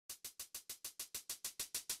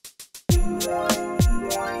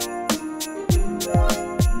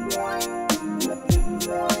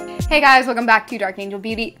Hey guys, welcome back to Dark Angel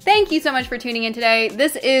Beauty. Thank you so much for tuning in today.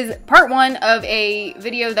 This is part one of a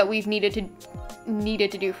video that we've needed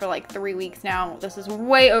to do for like 3 weeks now. This is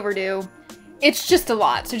way overdue. It's just a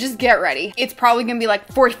lot, so just get ready. It's probably gonna be like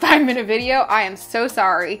a 45-minute video. I am so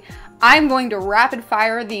sorry. I'm going to rapid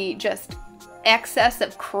fire the just excess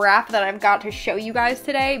of crap that I've got to show you guys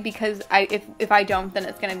today, because if I don't, then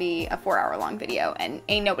it's gonna be a 4-hour long video and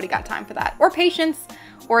ain't nobody got time for that, or patience,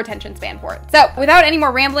 or attention span for it. So without any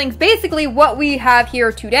more ramblings, basically what we have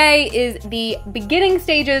here today is the beginning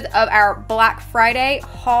stages of our Black Friday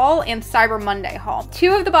haul and Cyber Monday haul.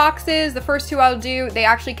 2 of the boxes, the first 2 I'll do, they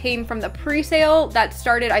actually came from the pre-sale that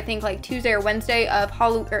started, I think, like Tuesday or Wednesday of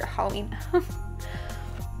Halloween.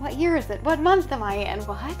 What year is it? What month am I in?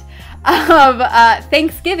 What? Of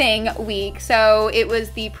Thanksgiving week. So it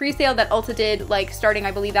was the pre-sale that Ulta did, like starting,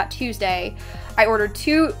 I believe, that Tuesday. I ordered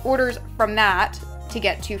 2 orders from that to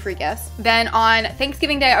get 2 free gifts. Then on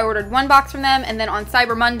Thanksgiving Day, I ordered 1 box from them, and then on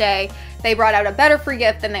Cyber Monday, they brought out a better free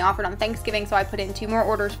gift than they offered on Thanksgiving, so I put in 2 more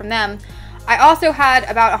orders from them. I also had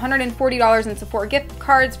about $140 in Sephora gift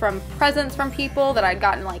cards from presents from people that I'd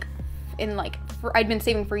gotten I'd been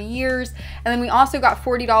saving for years. And then we also got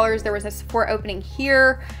 $40. There was a Sephora opening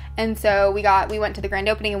here, and so we went to the grand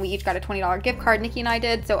opening and we each got a $20 gift card, Nikki and I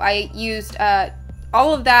did. So I used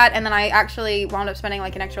all of that, and then I actually wound up spending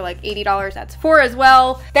like an extra like $80 at Sephora as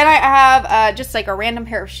well. Then I have just like a random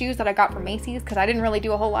pair of shoes that I got from Macy's, because I didn't really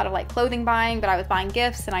do a whole lot of like clothing buying, but I was buying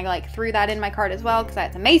gifts, and I like threw that in my cart as well because I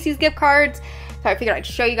had some Macy's gift cards. So I figured I'd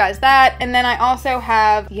show you guys that. And then I also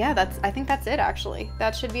have, yeah, I think that's it actually.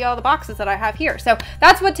 That should be all the boxes that I have here. So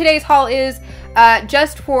that's what today's haul is.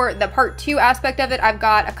 Just for the part 2 aspect of it, I've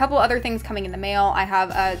got a couple other things coming in the mail. I have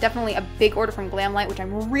definitely a big order from Glamlight, which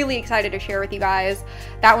I'm really excited to share with you guys.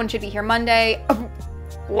 That one should be here Monday.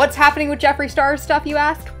 What's happening with Jeffree Star's stuff, you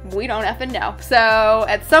ask? We don't effing know. So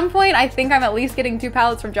at some point, I think I'm at least getting 2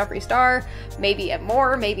 palettes from Jeffree Star. Maybe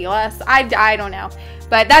more, maybe less. I don't know.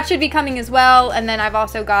 But that should be coming as well. And then I've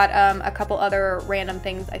also got a couple other random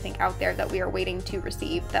things, I think, out there that we are waiting to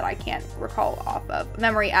receive that I can't recall off of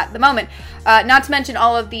memory at the moment. Not to mention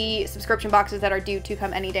all of the subscription boxes that are due to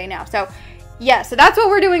come any day now. So yeah, so that's what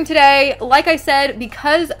we're doing today. Like I said,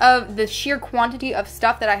 because of the sheer quantity of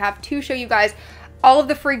stuff that I have to show you guys, all of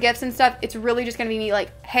the free gifts and stuff, it's really just gonna be me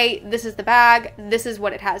like, hey, this is the bag, this is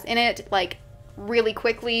what it has in it, like really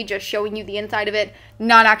quickly just showing you the inside of it,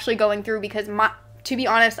 not actually going through, because to be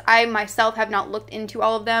honest, I myself have not looked into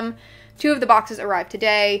all of them. 2 of the boxes arrived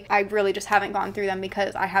today. I really just haven't gone through them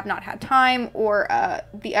because I have not had time or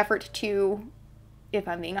the effort to, if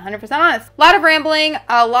I'm being 100% honest. A lot of rambling,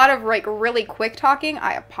 a lot of like really quick talking.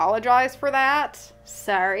 I apologize for that.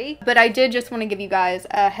 Sorry. But I did just want to give you guys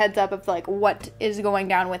a heads up of like what is going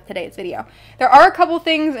down with today's video. There are a couple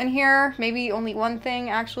things in here, maybe only one thing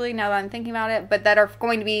actually, now that I'm thinking about it, but that are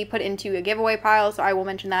going to be put into a giveaway pile, so I will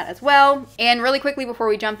mention that as well. And really quickly before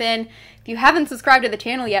we jump in, if you haven't subscribed to the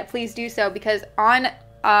channel yet, please do so, because on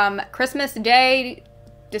Christmas Day,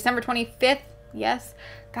 December 25th, yes,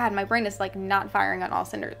 God, my brain is like not firing on all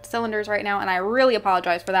cylinders right now, and I really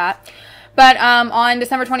apologize for that. But on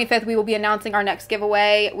December 25th, we will be announcing our next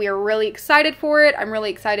giveaway. We are really excited for it. I'm really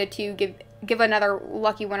excited to give another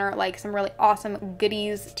lucky winner like some really awesome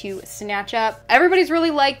goodies to snatch up. Everybody's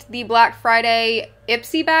really liked the Black Friday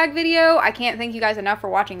Ipsy bag video. I can't thank you guys enough for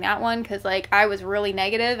watching that one, because like I was really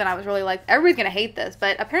negative and I was really like, everybody's gonna hate this,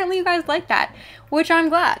 but apparently you guys like that, which I'm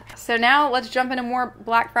glad. So now let's jump into more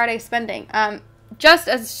Black Friday spending. Just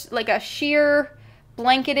as like a sheer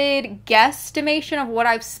blanketed guesstimation of what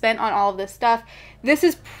I've spent on all of this stuff, this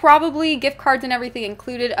is probably, gift cards and everything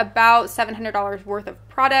included, about $700 worth of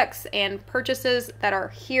products and purchases that are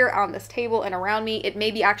here on this table and around me. It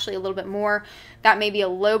may be actually a little bit more. That may be a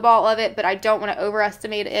low ball of it, but I don't want to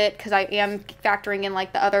overestimate it because I am factoring in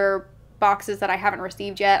like the other boxes that I haven't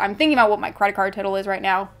received yet. I'm thinking about what my credit card total is right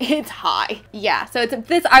now. It's high. Yeah, so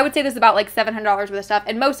I would say this is about like $700 worth of stuff,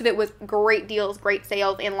 and most of it was great deals, great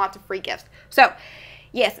sales, and lots of free gifts. So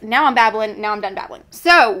yes, now I'm babbling. Now I'm done babbling.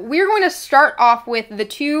 So we're going to start off with the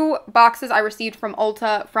 2 boxes I received from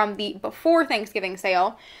Ulta from the before Thanksgiving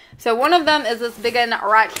sale. So one of them is this big one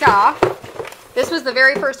right here. This was the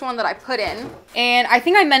very first one that I put in, and I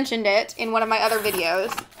think I mentioned it in one of my other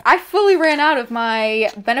videos. I fully ran out of my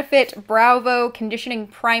Benefit Bravo Conditioning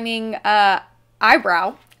Priming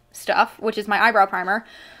eyebrow stuff, which is my eyebrow primer.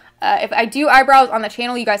 If I do eyebrows on the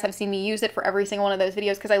channel, you guys have seen me use it for every single one of those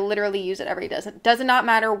videos because I literally use it every day. Does not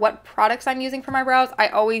matter what products I'm using for my brows, I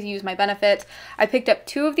always use my Benefit. I picked up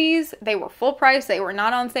 2 of these. They were full price. They were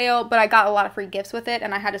not on sale, but I got a lot of free gifts with it,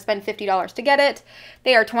 and I had to spend $50 to get it.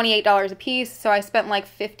 They are $28 a piece, so I spent like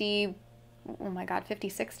 $50 oh my God,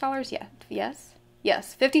 $56? Yeah,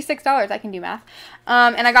 yes, $56. I can do math.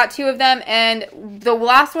 And I got 2 of them, and the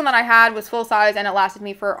last one that I had was full size, and it lasted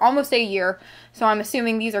me for almost a year. So I'm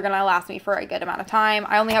assuming these are gonna last me for a good amount of time.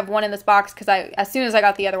 I only have one in this box because as soon as I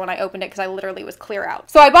got the other one, I opened it because I literally was clear out.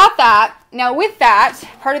 So I bought that. Now with that,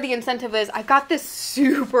 part of the incentive is I got this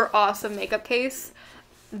super awesome makeup case.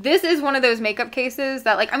 This is one of those makeup cases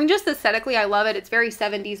that, like, I mean, just aesthetically, I love it. It's very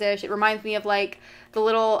 70s-ish. It reminds me of, like, the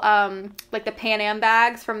little, like, the Pan Am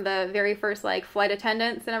bags from the very first, like, flight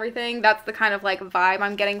attendants and everything. That's the kind of, like, vibe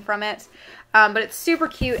I'm getting from it. But it's super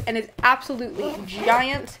cute and it's absolutely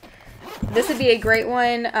giant. This would be a great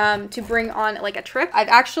one to bring on, like, a trip. I've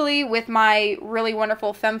actually, with my really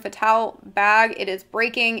wonderful Femme Fatale bag, it is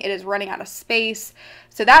breaking. It is running out of space.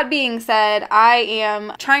 So that being said, I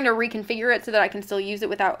am trying to reconfigure it so that I can still use it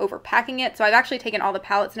without overpacking it. So I've actually taken all the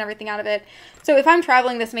palettes and everything out of it. So if I'm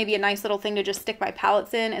traveling, this may be a nice little thing to just stick my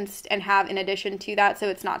palettes in and have in addition to that, so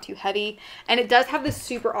it's not too heavy. And it does have this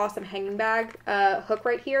super awesome hanging bag hook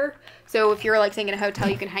right here. So if you're like staying in a hotel,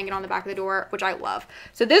 you can hang it on the back of the door, which I love.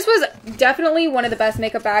 So this was definitely one of the best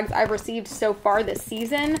makeup bags I've received so far this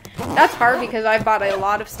season. That's hard because I've bought a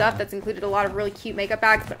lot of stuff that's included a lot of really cute makeup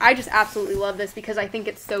bags, but I just absolutely love this because I think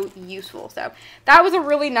it's so useful. So that was a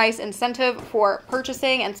really nice incentive for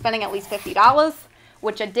purchasing and spending at least $50,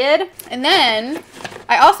 which I did. And then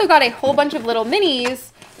I also got a whole bunch of little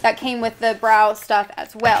minis that came with the brow stuff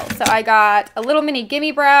as well. So I got a little mini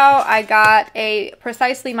Gimme Brow. I got a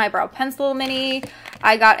Precisely My Brow Pencil mini.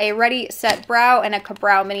 I got a Ready Set Brow and a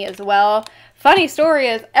Ka-Brow mini as well. Funny story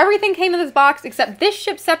is everything came in this box except this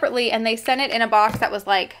shipped separately, and they sent it in a box that was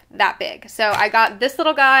like that big. So I got this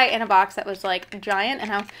little guy in a box that was like giant,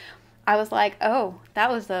 and I was like, oh,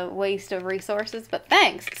 that was a waste of resources, but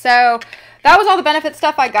thanks. So that was all the benefit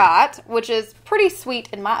stuff I got, which is pretty sweet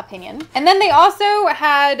in my opinion. And then they also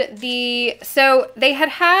had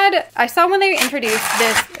I saw when they introduced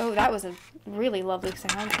this, oh, that was a really lovely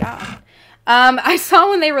sound, God. I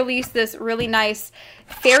saw when they released this really nice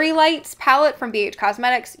Fairy Lights palette from BH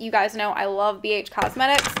Cosmetics. You guys know I love BH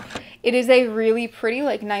Cosmetics. It is a really pretty,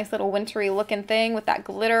 like, nice little wintry looking thing with that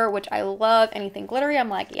glitter, which I love. Anything glittery, I'm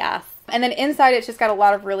like, yes. And then inside, it's just got a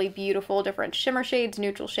lot of really beautiful different shimmer shades,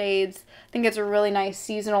 neutral shades. I think it's a really nice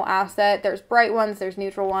seasonal asset. There's bright ones, there's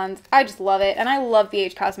neutral ones. I just love it, and I love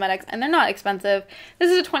BH Cosmetics, and they're not expensive.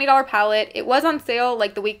 This is a $20 palette. It was on sale,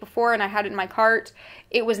 like, the week before, and I had it in my cart.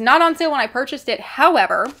 It was not on sale when I purchased it.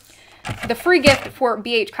 However, the free gift for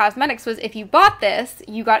BH Cosmetics was if you bought this,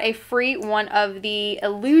 you got a free one of the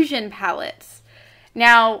Illusion palettes.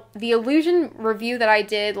 Now, the Illusion review that I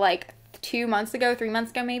did like 2 months ago, 3 months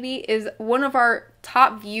ago maybe, is one of our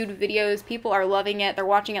top viewed videos. People are loving it. They're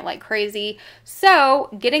watching it like crazy.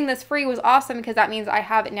 So getting this free was awesome because that means I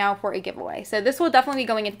have it now for a giveaway. So this will definitely be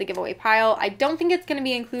going into the giveaway pile. I don't think it's going to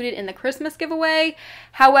be included in the Christmas giveaway.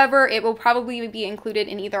 However, it will probably be included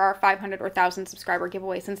in either our 500 or 1,000 subscriber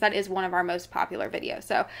giveaway since that is one of our most popular videos.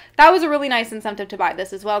 So that was a really nice incentive to buy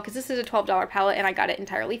this as well because this is a $12 palette and I got it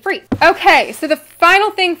entirely free. Okay, so the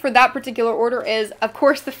final thing for that particular order is, of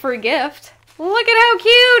course, the free gift. Look at how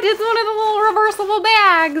cute! It's one of the little reversible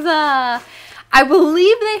bags. I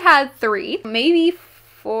believe they had 3, maybe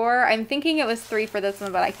 4. I'm thinking it was 3 for this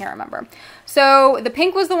one, but I can't remember. So the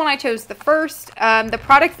pink was the one I chose the first. The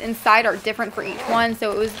products inside are different for each one.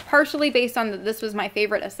 So it was partially based on this was my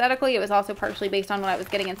favorite aesthetically. It was also partially based on what I was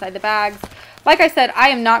getting inside the bags. Like I said, I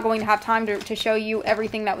am not going to have time to show you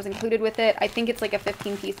everything that was included with it. I think it's like a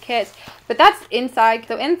 15-piece kit, but that's inside.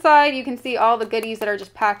 So inside you can see all the goodies that are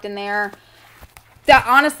just packed in there. That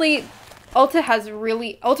honestly,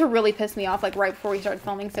 Ulta really pissed me off like right before we started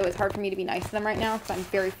filming, so it's hard for me to be nice to them right now because I'm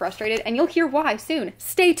very frustrated, and you'll hear why soon.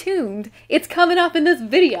 Stay tuned. It's coming up in this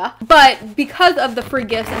video. But because of the free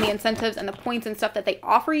gifts and the incentives and the points and stuff that they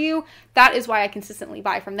offer you, that is why I consistently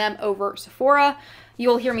buy from them over Sephora.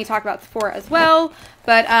 You'll hear me talk about Sephora as well.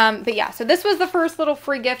 But yeah, so this was the first little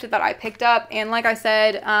free gift that I picked up, and like I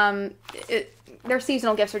said, their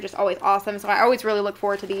seasonal gifts are just always awesome, so I always really look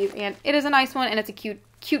forward to these, and it is a nice one, and it's a cute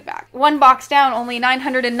bag. One box down, only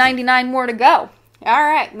 999 more to go. All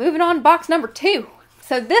right, moving on to box number 2.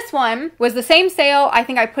 So this one was the same sale. I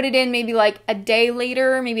think I put it in maybe like a day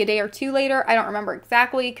later, maybe a day or 2 later. I don't remember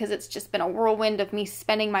exactly because it's just been a whirlwind of me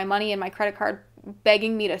spending my money and my credit card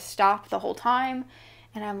begging me to stop the whole time.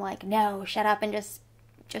 And I'm like, no, shut up and just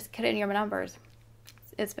put in your numbers.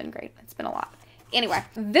 It's been great. It's been a lot. Anyway,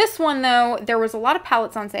 this one though, there was a lot of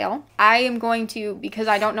palettes on sale. I am going to, because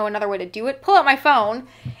I don't know another way to do it, pull out my phone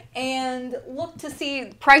and look to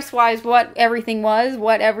see price-wise what everything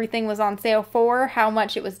was on sale for, how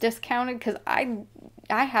much it was discounted, because I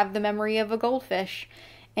have the memory of a goldfish.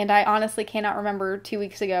 And I honestly cannot remember 2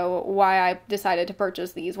 weeks ago why I decided to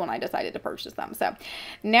purchase these when I decided to purchase them. So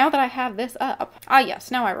now that I have this up,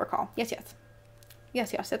 yes, now I recall. Yes,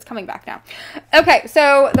 it's coming back now. Okay,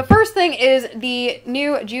 so the first thing is the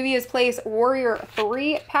new Juvia's Place Warrior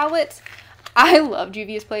 3 palette. I love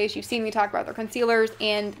Juvia's Place. You've seen me talk about their concealers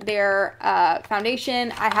and their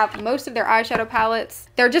foundation. I have most of their eyeshadow palettes.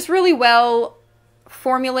 They're just really well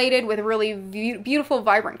formulated with really beautiful,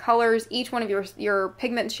 vibrant colors. Each one of your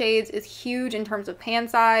pigment shades is huge in terms of pan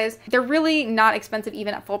size. They're really not expensive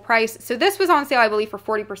even at full price. So this was on sale, I believe, for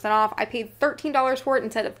 40% off. I paid $13 for it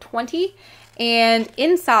instead of $20. And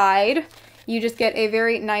inside, you just get a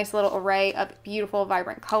very nice little array of beautiful,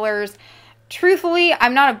 vibrant colors. Truthfully,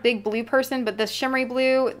 I'm not a big blue person, but this shimmery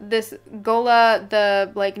blue, this Gola,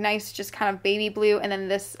 the like nice just kind of baby blue, and then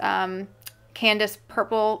this Candice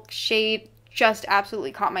purple shade just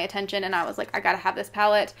absolutely caught my attention, and I was like, I gotta have this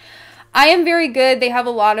palette. I am very good. They have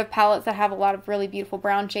a lot of palettes that have a lot of really beautiful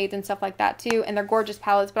brown shades and stuff like that too, and they're gorgeous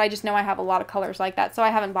palettes, but I just know I have a lot of colors like that, so I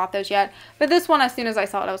haven't bought those yet. But this one, as soon as I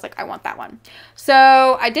saw it, I was like, I want that one.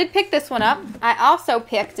 So I did pick this one up. I also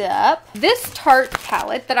picked up this Tarte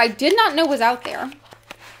palette that I did not know was out there.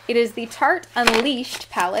 It is the Tarte Unleashed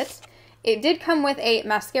palette. It did come with a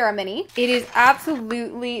mascara mini. It is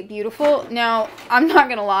absolutely beautiful. Now, I'm not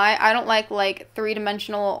gonna lie, I don't like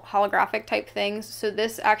three-dimensional holographic type things, so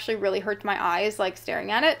this actually really hurts my eyes, like,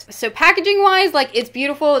 staring at it. So packaging-wise, like, it's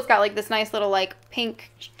beautiful. It's got, like, this nice little, like,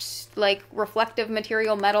 pink, like, reflective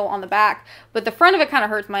material metal on the back, but the front of it kind of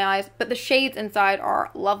hurts my eyes, but the shades inside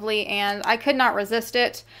are lovely, and I could not resist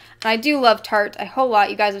it. And I do love Tarte a whole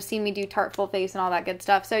lot. You guys have seen me do Tarte Full Face and all that good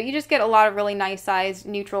stuff. So you just get a lot of really nice sized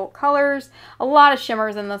neutral colors, a lot of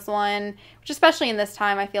shimmers in this one, which especially in this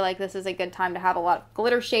time, I feel like this is a good time to have a lot of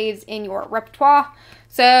glitter shades in your repertoire.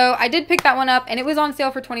 So I did pick that one up, and it was on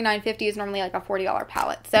sale for $29.50. It's normally like a $40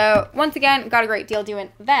 palette. So once again, got a great deal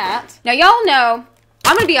doing that. Now y'all know,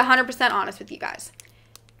 I'm going to be 100% honest with you guys.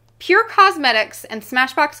 Pure Cosmetics and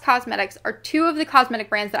Smashbox Cosmetics are two of the cosmetic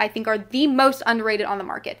brands that I think are the most underrated on the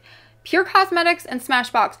market. Pure Cosmetics and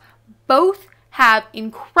Smashbox both have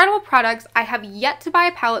incredible products. I have yet to buy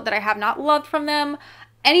a palette that I have not loved from them.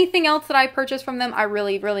 Anything else that I purchased from them, I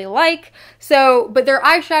really, really like. So, but their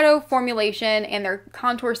eyeshadow formulation and their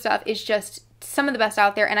contour stuff is just some of the best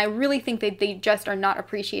out there, and I really think that they just are not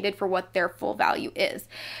appreciated for what their full value is.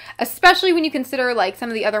 Especially when you consider like some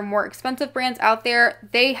of the other more expensive brands out there.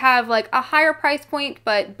 They have like a higher price point,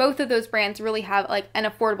 but both of those brands really have like an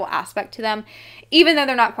affordable aspect to them, even though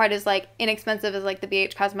they're not quite as like inexpensive as like the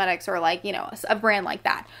BH Cosmetics or like, you know, a brand like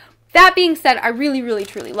that. That being said, I really, really,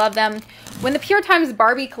 truly love them. When the Pure Times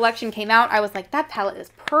Barbie collection came out, I was like, that palette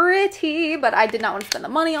is pretty, but I did not want to spend the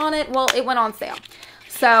money on it. Well, it went on sale.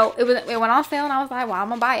 So it went on sale, and I was like, wow, I'm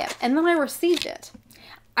gonna buy it. And then I received it.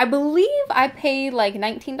 I believe I paid like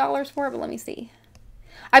 $19 for it, but let me see.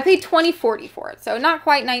 I paid $20.40 for it, so not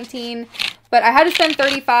quite $19, but I had to spend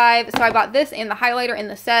 $35, so I bought this and the highlighter in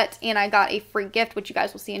the set, and I got a free gift, which you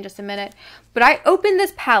guys will see in just a minute. But I opened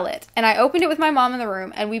this palette, and I opened it with my mom in the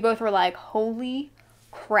room, and we both were like, holy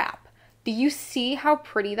crap. Do you see how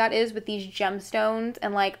pretty that is with these gemstones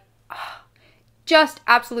and like, just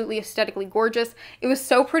absolutely aesthetically gorgeous. It was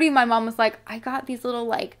so pretty. My mom was like, I got these little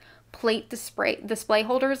like plate display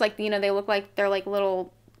holders, like, you know, they look like they're like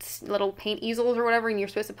little paint easels or whatever, and you're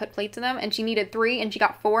supposed to put plates in them, and she needed 3 and she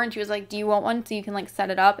got 4, and she was like, do you want one so you can like set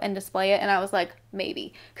it up and display it? And I was like,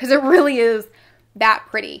 maybe, because it really is that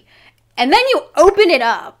pretty. And then you open it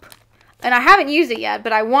up, and I haven't used it yet,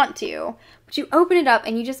 but I want to, but you open it up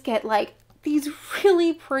and you just get like these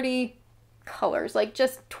really pretty colors, like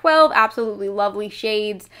just 12 absolutely lovely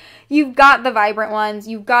shades. You've got the vibrant ones,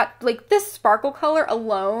 you've got like this sparkle color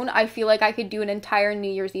alone. I feel like I could do an entire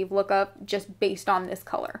New Year's Eve lookup just based on this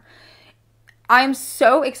color. I'm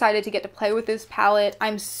so excited to get to play with this palette.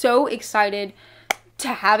 I'm so excited to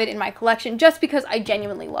have it in my collection just because I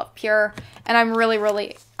genuinely love Pure, and I'm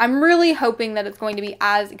really hoping that it's going to be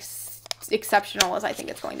as exceptional as I think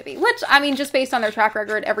it's going to be, which, I mean, just based on their track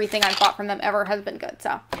record, everything I've bought from them ever has been good.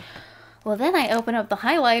 So well, then I open up the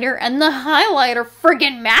highlighter, and the highlighter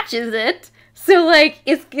friggin' matches it. So, like,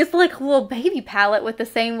 it's like a little baby palette with the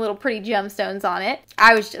same little pretty gemstones on it.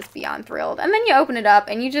 I was just beyond thrilled. And then you open it up,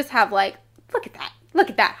 and you just have, like, look at that.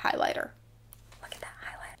 Look at that highlighter. Look at that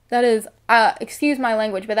highlighter. That is, excuse my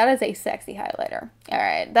language, but that is a sexy highlighter. All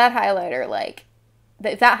right, that highlighter, like,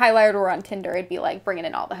 if that highlighter were on Tinder, it'd be like bringing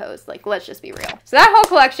in all the hoes. Like, let's just be real. So that whole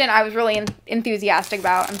collection I was really enthusiastic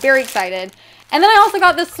about. I'm very excited. And then I also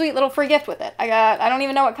got this sweet little free gift with it. I don't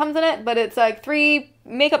even know what comes in it, but it's like 3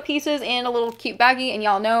 makeup pieces and a little cute baggie. And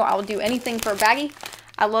y'all know I'll do anything for a baggie.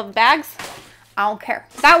 I love bags. I don't care.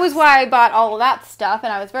 That was why I bought all of that stuff,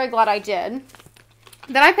 and I was very glad I did.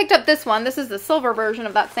 Then I picked up this one. This is the silver version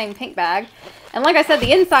of that same pink bag. And like I said,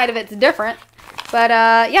 the inside of it's different. But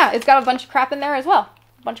yeah, it's got a bunch of crap in there as well.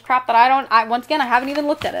 A bunch of crap that once again, I haven't even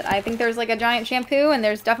looked at it. I think there's like a giant shampoo, and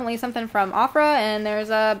there's definitely something from Ofra, and there's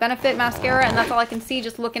a Benefit mascara, and that's all I can see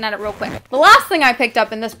just looking at it real quick. The last thing I picked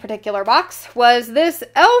up in this particular box was this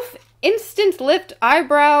e.l.f. Instant Lift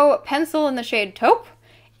Eyebrow Pencil in the shade Taupe.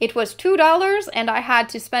 It was $2, and I had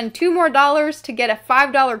to spend $2 more to get a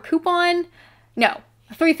 $5 coupon. No,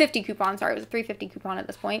 a $3.50 coupon. Sorry, it was a $3.50 coupon at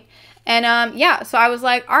this point. And yeah, so I was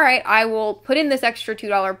like, all right, I will put in this extra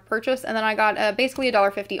 $2 purchase, and then I got basically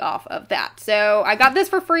 $1.50 off of that. So I got this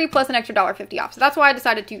for free plus an extra $1.50 off. So that's why I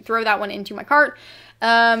decided to throw that one into my cart,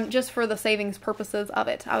 just for the savings purposes of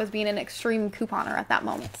it. I was being an extreme couponer at that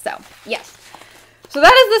moment. So yes. So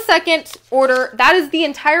that is the second order. That is the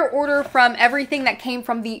entire order from everything that came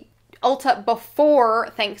from the Ulta before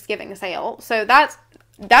Thanksgiving sale. So that's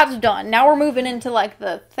done. Now we're moving into like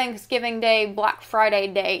the Thanksgiving Day, Black Friday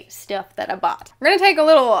Day stuff that I bought. We're going to take a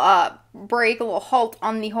little break, a little halt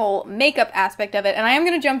on the whole makeup aspect of it. And I am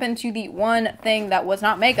going to jump into the one thing that was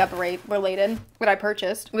not makeup related that I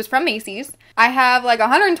purchased. It was from Macy's. I have like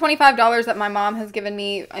 $125 that my mom has given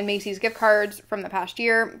me in Macy's gift cards from the past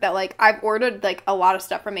year that like I've ordered like a lot of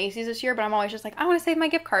stuff from Macy's this year, but I'm always just like, I want to save my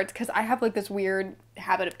gift cards because I have like this weird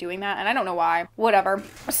habit of doing that and I don't know why. Whatever.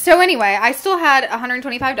 So anyway, I still had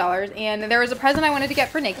 $125 and there was a present I wanted to get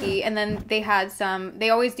for Nikki, and then they had they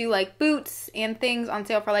always do like boots and things on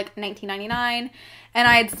sale for like $19.99. And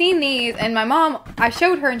I had seen these, and my mom, I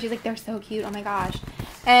showed her, and she's like, they're so cute, oh my gosh.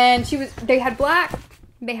 And they had black,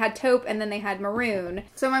 they had taupe, and then they had maroon.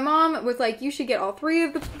 So my mom was like, you should get all three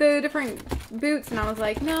of the different boots, and I was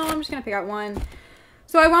like, no, I'm just gonna pick out one.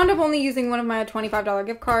 So I wound up only using one of my $25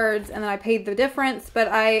 gift cards, and then I paid the difference, but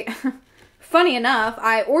funny enough,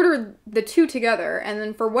 I ordered the two together, and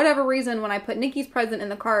then for whatever reason, when I put Nikki's present in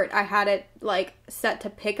the cart, I had it like set to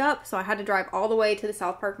pick up, so I had to drive all the way to the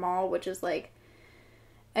South Park Mall, which is like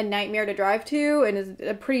a nightmare to drive to and is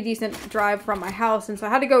a pretty decent drive from my house, and so I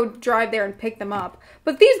had to go drive there and pick them up.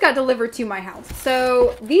 But these got delivered to my house.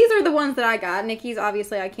 So these are the ones that I got. Nikki's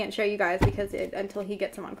obviously I can't show you guys because until he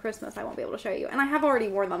gets them on Christmas I won't be able to show you. And I have already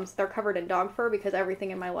worn them, so they're covered in dog fur because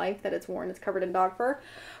everything in my life that it's worn is covered in dog fur.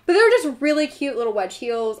 But they're just really cute little wedge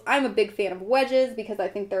heels. I'm a big fan of wedges because I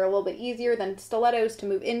think they're a little bit easier than stilettos to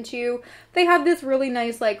move into. They have this really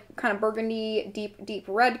nice like kind of burgundy deep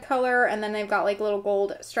red color, and then they've got like little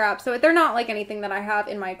gold straps. So they're not like anything that I have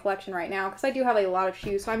in my collection right now because I do have a lot of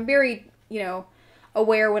shoes. So I'm very, you know,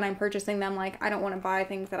 aware when I'm purchasing them. Like I don't want to buy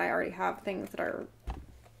things that I already have things that are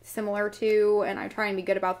similar to, and I try and be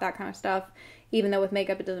good about that kind of stuff, even though with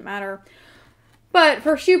makeup it doesn't matter. But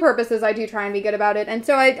for shoe purposes, I do try and be good about it. And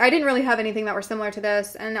so I didn't really have anything that were similar to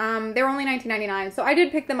this. And they were only $19.99. So I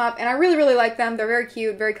did pick them up, and I really, really like them. They're very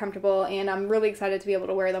cute, very comfortable, and I'm really excited to be able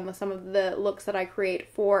to wear them with some of the looks that I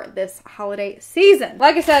create for this holiday season.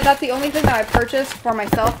 Like I said, that's the only thing that I purchased for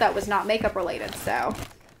myself that was not makeup related. So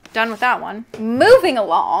done with that one. Moving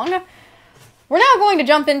along. We're now going to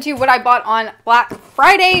jump into what I bought on Black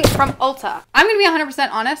Friday from Ulta. I'm going to be 100%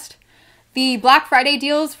 honest. The Black Friday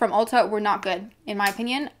deals from Ulta were not good, in my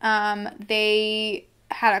opinion. They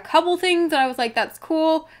had a couple things that I was like, that's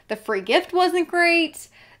cool. The free gift wasn't great.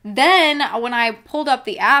 Then when I pulled up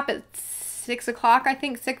the app at 6 o'clock, I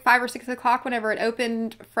think 5 or 6 o'clock, whenever it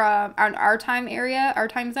opened from our time area, our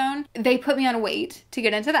time zone, they put me on a wait to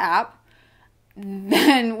get into the app.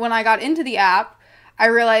 Then when I got into the app, I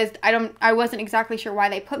realized I wasn't exactly sure why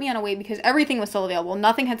they put me on a wait because everything was still available.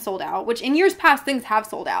 Nothing had sold out, which in years past things have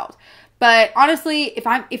sold out. But honestly, if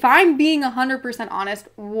I'm being 100% honest,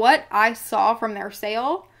 what I saw from their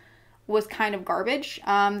sale was kind of garbage.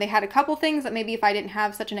 They had a couple things that maybe if I didn't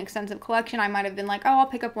have such an extensive collection, I might have been like, oh, I'll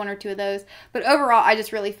pick up one or two of those. But overall, I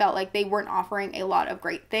just really felt like they weren't offering a lot of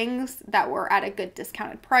great things that were at a good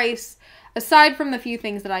discounted price, aside from the few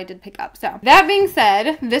things that I did pick up. So that being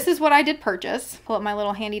said, this is what I did purchase. Pull up my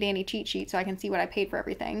little handy dandy cheat sheet so I can see what I paid for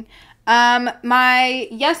everything. My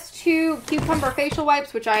Yes to Cucumber facial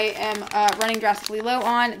wipes, which I am running drastically low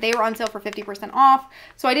on, they were on sale for 50% off.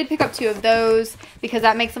 So I did pick up 2 of those because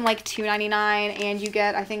that makes them like $2.99, and you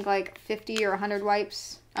get I think like 50 or 100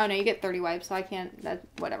 wipes. Oh no, you get 30 wipes, so I can't,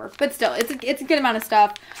 whatever. But still, it's a good amount of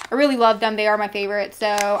stuff. I really love them. They are my favorite. So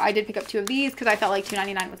I did pick up 2 of these because I felt like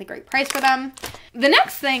 $2.99 was a great price for them. The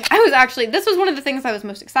next thing, this was one of the things I was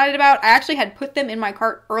most excited about. I actually had put them in my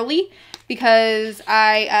cart early because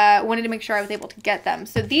I wanted to make sure I was able to get them.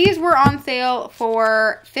 So these were on sale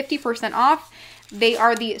for 50% off. They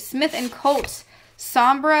are the Smith & Colt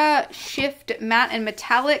Sombra Shift Matte and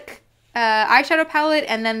Metallic eyeshadow palette,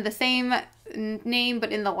 and then the same name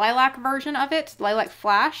but in the lilac version of it, Lilac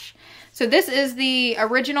Flash. So this is the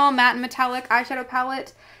original matte and metallic eyeshadow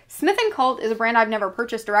palette. Smith & Cult is a brand I've never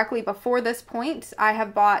purchased directly before this point.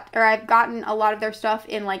 I've gotten a lot of their stuff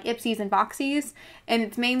in like Ipsies and Boxies, and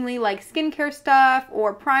it's mainly like skincare stuff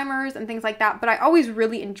or primers and things like that, but I always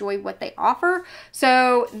really enjoy what they offer.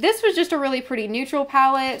 So this was just a really pretty neutral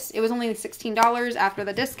palette. It was only $16 after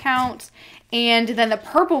the discount. And then the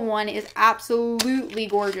purple one is absolutely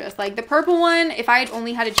gorgeous. Like the purple one, if I had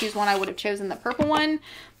only had to choose one, I would have chosen the purple one.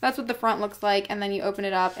 That's what the front looks like. And then you open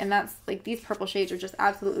it up and that's like, these purple shades are just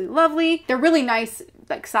absolutely lovely. They're really nice,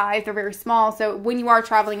 like size. They're very small. So when you are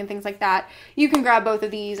traveling and things like that, you can grab both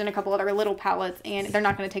of these and a couple other little palettes and they're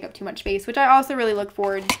not going to take up too much space, which I also really look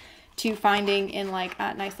forward to finding in like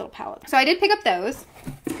a nice little palette. So I did pick up those.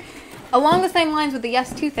 Along the same lines with the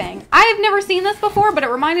Yes To thing. I have never seen this before, but it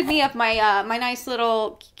reminded me of my my nice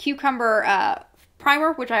little cucumber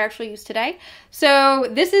primer, which I actually used today. So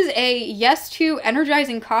this is a Yes To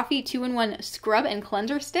Energizing Coffee 2-in-1 Scrub and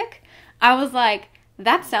Cleanser Stick. I was like,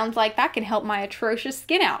 that sounds like that can help my atrocious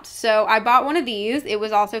skin out. So I bought one of these. It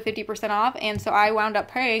was also 50% off, and so I wound up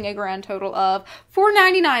paying a grand total of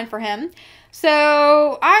 $4.99 for him.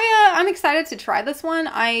 So I'm excited to try this one.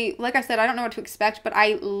 Like I said, I don't know what to expect, but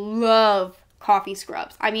I love coffee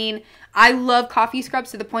scrubs. I mean, I love coffee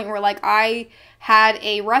scrubs to the point where like I had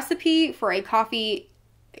a recipe for a coffee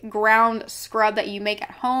ground scrub that you make at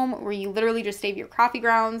home where you literally just save your coffee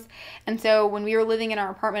grounds. And so when we were living in our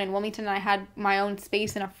apartment in Wilmington and I had my own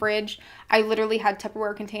space in a fridge, I literally had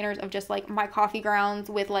Tupperware containers of just like my coffee grounds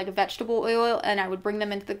with like vegetable oil, and I would bring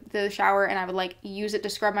them into the shower and I would like use it to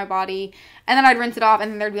scrub my body, and then I'd rinse it off, and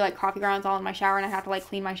then there'd be like coffee grounds all in my shower and I'd have to like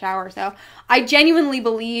clean my shower. So I genuinely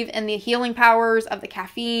believe in the healing powers of the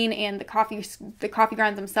caffeine and the coffee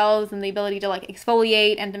grounds themselves, and the ability to like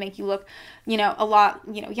exfoliate and to make you look, you know, a lot,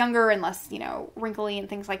 you know, younger and less, you know, wrinkly and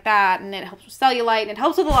things like that. And it helps with cellulite and it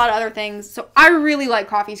helps with a lot of other things. So I really like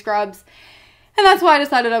coffee scrubs, and that's why I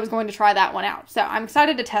decided I was going to try that one out. So I'm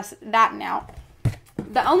excited to test that now.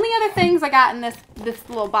 The only other things I got in this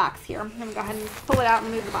little box here, I'm gonna go ahead and pull it out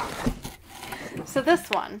and move the box. So this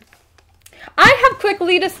one, I have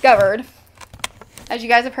quickly discovered, as you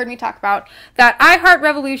guys have heard me talk about, that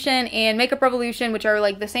Revolution and Makeup Revolution, which are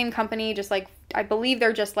like the same company, just like, I believe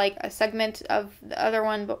they're just like a segment of the other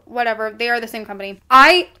one, but whatever, they are the same company.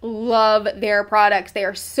 I love their products. They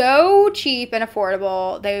are so cheap and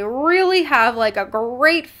affordable. They really have like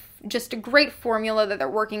just a great formula that they're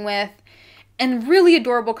working with, and really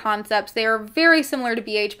adorable concepts. They are very similar to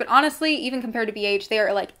BH, but honestly, even compared to BH, they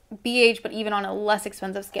are like BH, but even on a less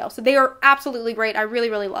expensive scale. So they are absolutely great. I really,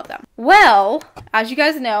 really love them. Well, as you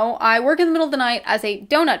guys know, I work in the middle of the night as a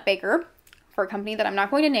donut baker for a company that I'm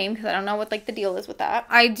not going to name because I don't know what like the deal is with that.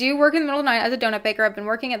 I do work in the middle of the night as a donut baker. I've been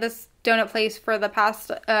working at this donut place for the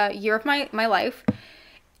past year of my life.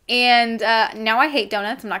 And now I hate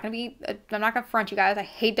donuts. I'm not gonna front you guys. I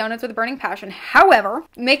hate donuts with a burning passion. However,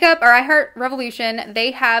 I Heart Revolution,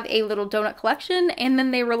 they have a little donut collection, and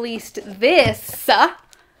then they released this.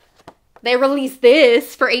 They released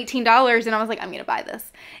this for $18, and I was like, I'm gonna buy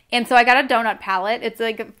this. And so I got a donut palette. It's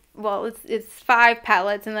like, well, it's 5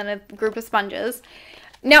 palettes and then a group of sponges.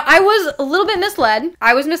 Now, I was a little bit misled.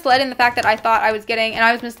 I was misled in the fact that I thought I was getting, and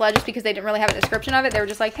I was misled just because they didn't really have a description of it. They were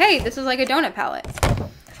just like, hey, this is like a donut palette.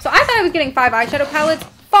 So I thought I was getting 5 eyeshadow palettes.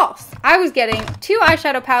 False. I was getting 2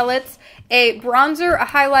 eyeshadow palettes, a bronzer, a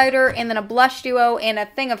highlighter, and then a blush duo, and a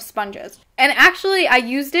thing of sponges. And actually, I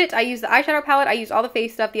used the eyeshadow palette. I used all the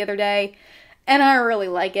face stuff the other day, and I really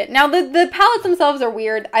like it. Now, the palettes themselves are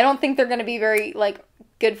weird. I don't think they're going to be very, like,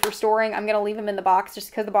 good for storing. I'm going to leave them in the box just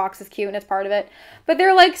because the box is cute and it's part of it. But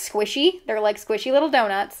they're, like, squishy. They're, like, squishy little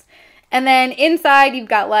donuts. And then inside, you've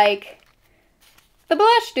got, like, the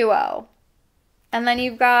blush duo. And then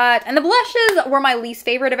you've got, and the blushes were my least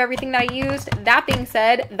favorite of everything that I used. That being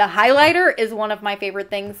said, the highlighter is one of my favorite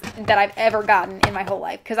things that I've ever gotten in my whole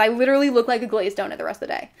life, because I literally look like a glazed donut the rest of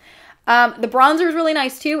the day. The bronzer is really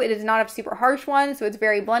nice too. It is not a super harsh one, so it's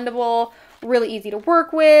very blendable, really easy to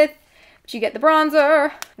work with. But you get the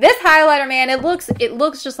bronzer. This highlighter, man, it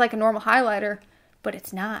looks just like a normal highlighter, but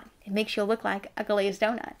it's not. It makes you look like a glazed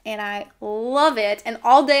donut, and I love it. And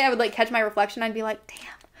all day I would like catch my reflection. I'd be like,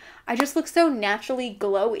 damn, I just look so naturally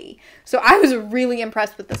glowy. So I was really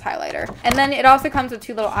impressed with this highlighter. And then it also comes with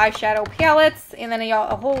 2 little eyeshadow palettes, and then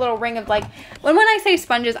a whole little ring of like, when I say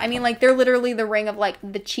sponges, I mean like they're literally the ring of like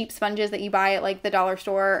the cheap sponges that you buy at like the dollar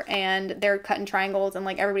store, and they're cut in triangles, and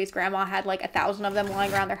like everybody's grandma had like 1,000 of them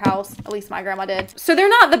lying around their house. At least my grandma did. So they're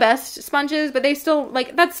not the best sponges, but they still,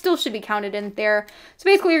 like, that still should be counted in there. So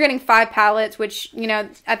basically you're getting 5 palettes, which, you know,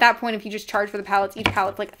 at that point, if you just charge for the palettes, each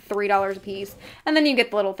palette's like $3 a piece. And then you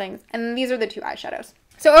get the little things. And these are the 2 eyeshadows.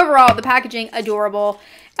 So overall, the packaging, adorable.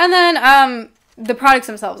 And then, the products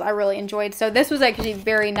themselves, I really enjoyed. So this was actually a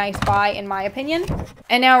very nice buy, in my opinion.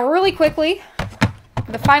 And now, really quickly,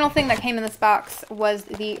 the final thing that came in this box was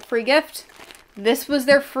the free gift. This was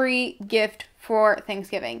their free gift for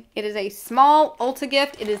Thanksgiving. It is a small Ulta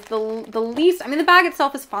gift. It is the least, I mean, the bag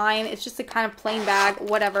itself is fine. It's just a kind of plain bag,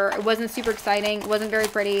 whatever. It wasn't super exciting. It wasn't very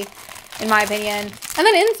pretty, in my opinion. And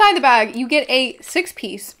then inside the bag, you get a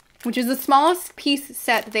 6-piece, which is the smallest piece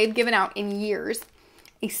set that they've given out in years.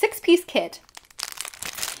 A 6-piece kit.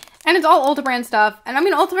 And it's all Ulta brand stuff. And I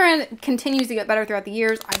mean, Ulta brand continues to get better throughout the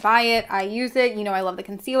years. I buy it. I use it. You know, I love the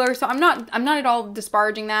concealer. So I'm not at all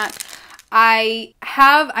disparaging that. I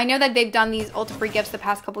know that they've done these Ulta free gifts the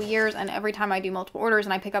past couple years, and every time I do multiple orders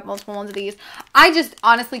and I pick up multiple ones of these, I just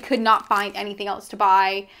honestly could not find anything else to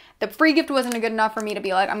buy. The free gift wasn't good enough for me to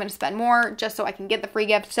be like, I'm going to spend more just so I can get the free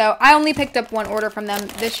gift. So I only picked up 1 order from them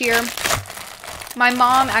this year. My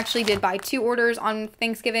mom actually did buy 2 orders on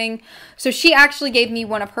Thanksgiving. So she actually gave me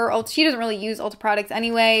one of her Ulta. She doesn't really use Ulta products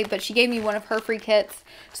anyway, but she gave me one of her free kits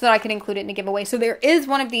so that I could include it in a giveaway. So there is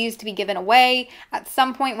one of these to be given away at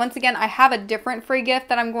some point. Once again, I have a different free gift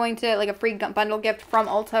that I'm going to, like a free bundle gift from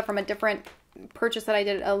Ulta from a different purchase that I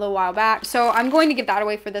did a little while back. So I'm going to give that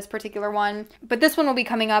away for this particular one. But this one will be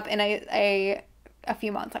coming up in a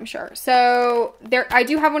few months, I'm sure. So I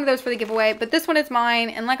do have one of those for the giveaway, but this one is mine.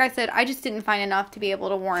 And like I said, I just didn't find enough to be able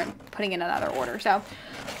to warrant putting in another order. So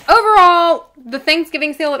overall, the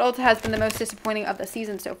Thanksgiving sale at Ulta has been the most disappointing of the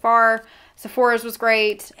season so far. Sephora's was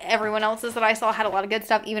great. Everyone else's that I saw had a lot of good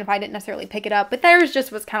stuff, even if I didn't necessarily pick it up. But theirs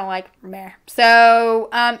just was kind of like, meh. So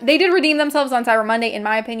they did redeem themselves on Cyber Monday, in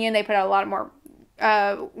my opinion. They put out a lot more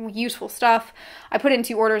useful stuff. I put in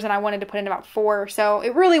 2 orders and I wanted to put in about 4. So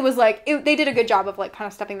it really was like, they did a good job of like kind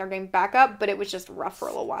of stepping their game back up, but it was just rough for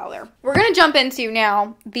a little while there. We're going to jump into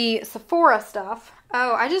now the Sephora stuff.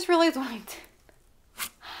 Oh, I just realized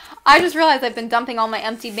I've been dumping all my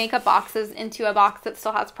empty makeup boxes into a box that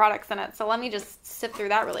still has products in it. So let me just sift through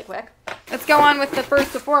that really quick. Let's go on with the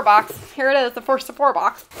first Sephora box. Here it is, the first Sephora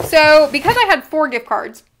box. So because I had 4 gift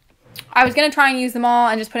cards, I was going to try and use them all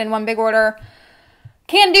and just put in one big order.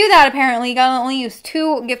 Can't do that, apparently. You gotta only use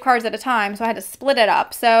 2 gift cards at a time, so I had to split it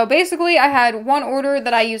up. So basically, I had one order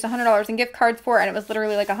that I used $100 in gift cards for, and it was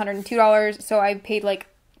literally like $102, so I paid like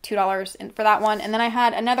 $2 for that one. And then I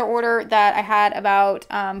had another order that I had about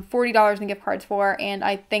 $40 in gift cards for, and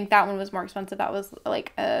I think that one was more expensive. That was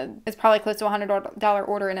like, it's probably close to a $100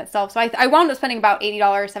 order in itself. So I wound up spending about $80,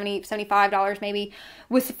 $75 maybe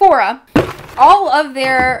with Sephora. All of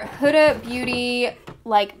their Huda Beauty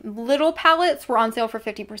like little palettes were on sale for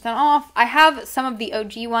 50% off. I have some of the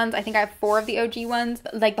OG ones. I think I have 4 of the OG ones.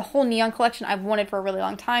 Like the whole neon collection I've wanted for a really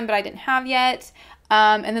long time, but I didn't have yet.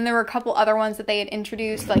 And then there were a couple other ones that they had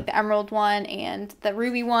introduced, like the emerald one and the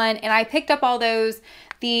ruby one. And I picked up all those.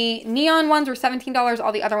 The neon ones were $17.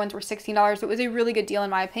 All the other ones were $16. So it was a really good deal in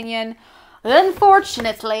my opinion.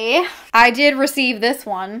 Unfortunately, I did receive this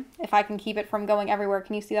one. If I can keep it from going everywhere.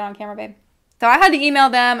 Can you see that on camera, babe? So I had to email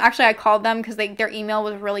them. Actually, I called them because their email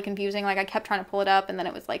was really confusing. Like, I kept trying to pull it up, and then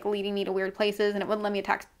it was, like, leading me to weird places, and it wouldn't let me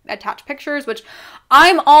attach pictures, which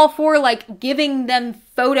I'm all for, like, giving them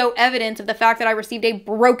photo evidence of the fact that I received a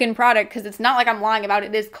broken product, because it's not like I'm lying about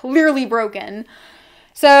it. It is clearly broken.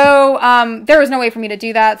 So, there was no way for me to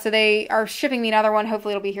do that, so they are shipping me another one.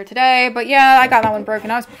 Hopefully it'll be here today. But yeah, I got that one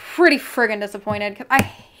broken. I was pretty friggin' disappointed, because I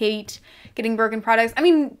hate getting broken products. I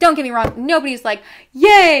mean, don't get me wrong. Nobody's like,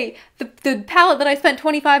 yay, the palette that I spent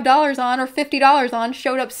 $25 on or $50 on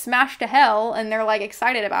showed up smashed to hell, and they're like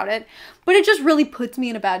excited about it. But it just really puts me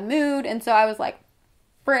in a bad mood, and so I was like,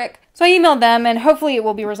 frick. So I emailed them, and hopefully it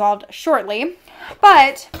will be resolved shortly.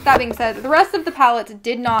 But that being said, the rest of the palettes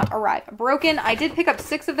did not arrive broken. I did pick up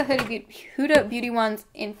 6 of the Huda Beauty ones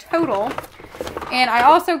in total. And I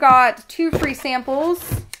also got 2 free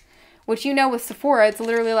samples, which, you know, with Sephora, it's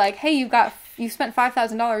literally like, hey, you spent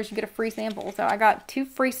 $5,000, you get a free sample. So I got 2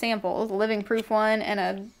 free samples, a living proof one and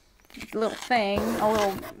a little thing, a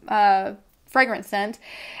little fragrance scent.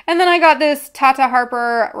 And then I got this Tata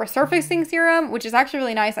Harper resurfacing serum, which is actually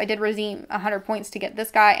really nice. I did redeem 100 points to get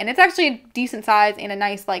this guy, and it's actually a decent size and a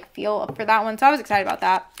nice like feel for that one, so I was excited about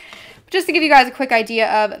that. But just to give you guys a quick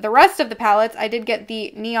idea of the rest of the palettes, I did get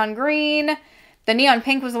the neon green. The neon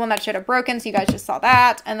pink was the one that should have broken, so you guys just saw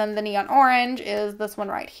that. And then the neon orange is this one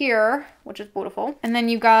right here, which is beautiful. And then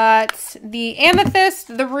you got the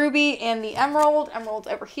amethyst, the ruby, and the emerald. Emerald's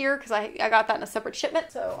over here because I got that in a separate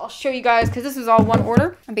shipment. So I'll show you guys because this was all one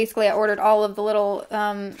order. And basically I ordered all of the little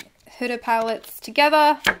Huda palettes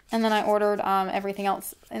together. And then I ordered everything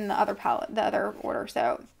else in the other palette, the other order.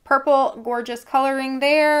 So purple, gorgeous coloring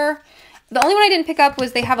there. The only one I didn't pick up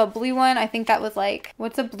was they have a blue one. I think that was like,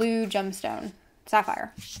 what's a blue gemstone?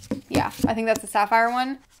 Sapphire. Yeah, I think that's the sapphire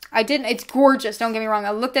one. I didn't, it's gorgeous, don't get me wrong.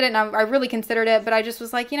 I looked at it and I really considered it, but I just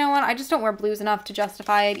was like, you know what, I just don't wear blues enough to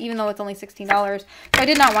justify it, even though it's only $16. So I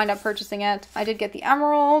did not wind up purchasing it. I did get the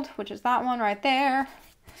emerald, which is that one right there.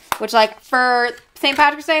 Which, like, for St.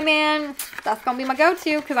 Patrick's Day, man, that's gonna be my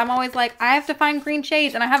go-to, because I'm always like, I have to find green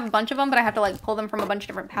shades, and I have a bunch of them, but I have to, like, pull them from a bunch of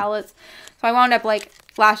different palettes. So I wound up, like,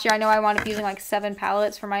 last year, I know I wound up using, like, 7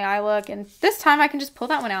 palettes for my eye look, and this time I can just pull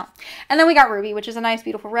that one out. And then we got Ruby, which is a nice,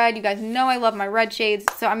 beautiful red. You guys know I love my red shades,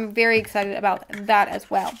 so I'm very excited about that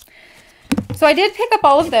as well. So I did pick up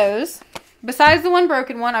all of those. Besides the one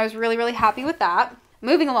broken one, I was really, really happy with that.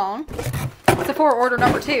 Moving along. Sephora order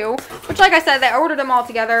number 2, which, like I said, I ordered them all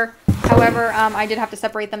together. However, I did have to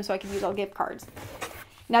separate them so I could use all gift cards.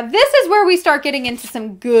 Now, this is where we start getting into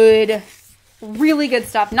some good, really good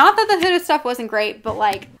stuff. Not that the Huda stuff wasn't great, but,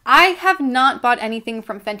 like, I have not bought anything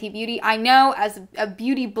from Fenty Beauty. I know as a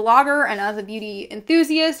beauty blogger and as a beauty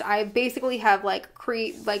enthusiast, I basically have, like,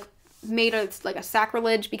 made a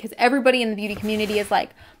sacrilege, because everybody in the beauty community is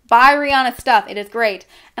like, buy Rihanna's stuff, it is great.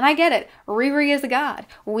 And I get it, Riri is a god.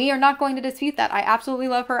 We are not going to dispute that. I absolutely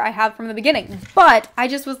love her. I have from the beginning. But I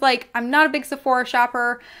just was like, I'm not a big Sephora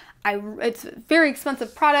shopper. It's very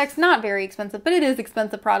expensive products, not very expensive, but it is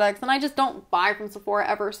expensive products, and I just don't buy from Sephora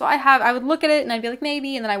ever. So I would look at it and I'd be like,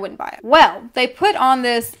 maybe, and then I wouldn't buy it. Well, they put on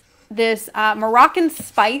this Moroccan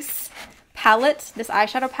Spice palette, this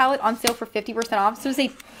eyeshadow palette, on sale for 50% off. So it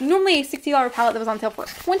was normally a $60 palette that was on sale for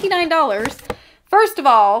 $29. First of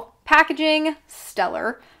all, packaging,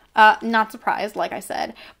 stellar. Not surprised, like I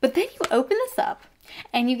said. But then you open this up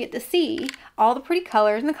and you get to see all the pretty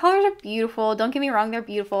colors, and the colors are beautiful. Don't get me wrong, they're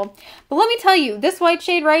beautiful. But let me tell you, this white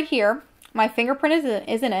shade right here, my fingerprint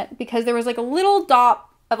is in it, because there was like a little dot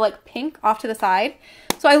of like pink off to the side.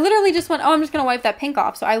 So I literally just went, oh, I'm just going to wipe that pink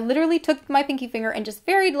off. So I literally took my pinky finger and just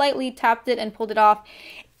very lightly tapped it and pulled it off.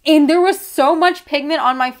 And there was so much pigment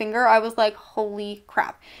on my finger. I was like, holy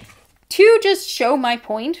crap. To just show my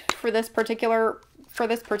point for this particular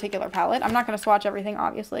palette, I'm not going to swatch everything,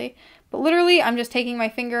 obviously. But literally, I'm just taking my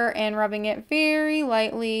finger and rubbing it very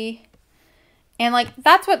lightly. And like,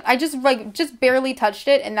 that's what, I just barely touched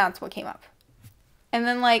it, and that's what came up. And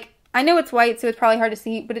then like, I know it's white, so it's probably hard to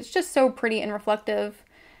see, but it's just so pretty and reflective.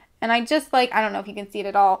 And I just like, I don't know if you can see it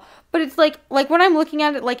at all, but it's like when I'm looking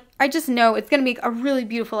at it, like, I just know it's going to make a really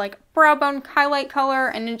beautiful, like, brow bone highlight color.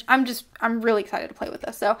 And I'm really excited to play with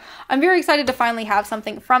this. So I'm very excited to finally have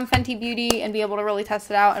something from Fenty Beauty and be able to really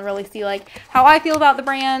test it out and really see, like, how I feel about the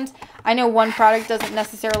brand. I know one product doesn't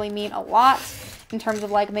necessarily mean a lot in terms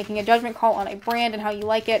of, like, making a judgment call on a brand and how you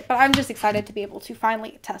like it, but I'm just excited to be able to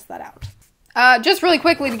finally test that out. Just really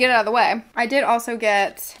quickly to get it out of the way, I did also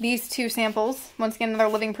get these 2 samples. Once again, they're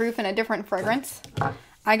living proof in a different fragrance.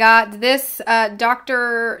 I got this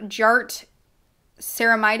Dr. Jart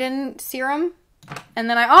Ceramidin Serum. And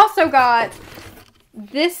then I also got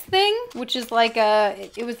this thing, which is like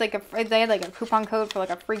they had like a coupon code for like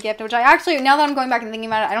a free gift, which I actually, now that I'm going back and thinking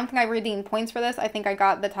about it, I don't think I redeemed points for this. I think I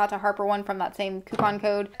got the Tata Harper one from that same coupon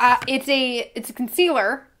code. It's a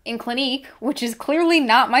concealer in Clinique, which is clearly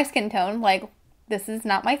not my skin tone. Like, this is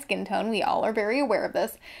not my skin tone. We all are very aware of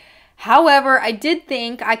this. However, I did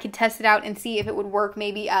think I could test it out and see if it would work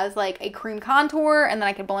maybe as like a cream contour, and then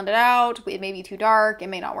I could blend it out. It may be too dark. It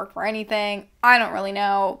may not work for anything. I don't really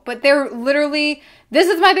know. But they're literally, this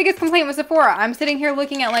is my biggest complaint with Sephora. I'm sitting here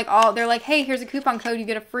looking at like they're like, hey, here's a coupon code. You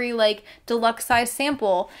get a free like deluxe size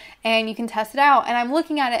sample and you can test it out. And I'm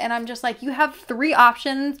looking at it and I'm just like, you have 3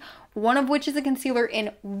 options, one of which is a concealer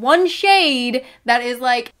in 1 shade that is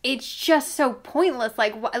like, it's just so pointless.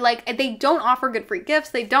 Like they don't offer good free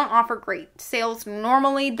gifts. They don't offer great sales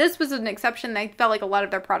normally. This was an exception. I felt like a lot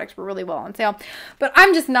of their products were really well on sale, but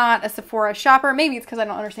I'm just not a Sephora shopper. Maybe it's because I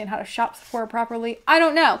don't understand how to shop Sephora properly. I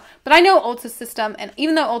don't know, but I know Ulta's system, and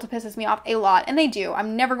even though Ulta pisses me off a lot, and they do,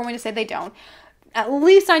 I'm never going to say they don't, at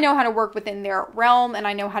least I know how to work within their realm, and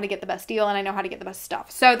I know how to get the best deal, and I know how to get the best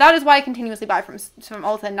stuff. So that is why I continuously buy from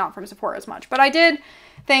Ulta and not from Sephora as much. But I did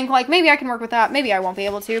think, like, maybe I can work with that. Maybe I won't be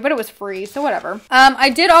able to, but it was free, so whatever. I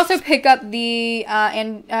did also pick up the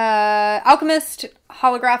Alchemist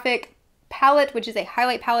holographic palette, which is a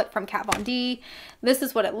highlight palette from Kat Von D. This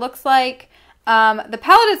is what it looks like. The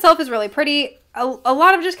palette itself is really pretty. A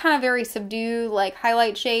lot of just kind of very subdued, like,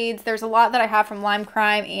 highlight shades. There's a lot that I have from Lime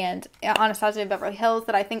Crime and Anastasia Beverly Hills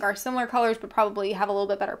that I think are similar colors, but probably have a little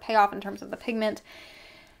bit better payoff in terms of the pigment.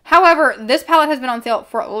 However, this palette has been on sale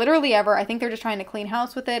for literally ever. I think they're just trying to clean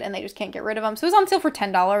house with it, and they just can't get rid of them. So it was on sale for $10,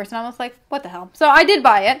 and I was like, what the hell? So I did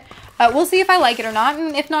buy it. We'll see if I like it or not,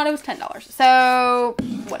 and if not, it was $10. So,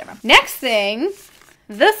 whatever. Next thing...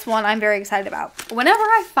 This one I'm very excited about. Whenever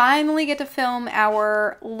I finally get to film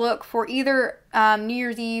our look for either New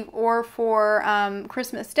Year's Eve or for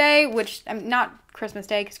Christmas Day, which I'm not Christmas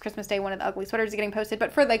Day, because Christmas Day one of the ugly sweaters is getting posted,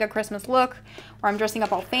 but for like a Christmas look where I'm dressing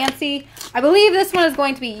up all fancy, I believe this one is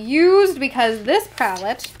going to be used because this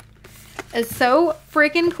palette is so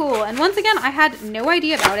freaking cool. And once again, I had no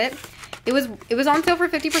idea about it. It was on sale for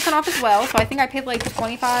 50% off as well, so I think I paid like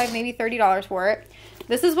 $25, maybe $30 for it.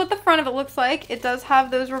 This is what the front of it looks like. It does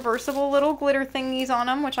have those reversible little glitter thingies on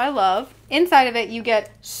them, which I love. Inside of it, you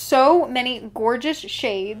get so many gorgeous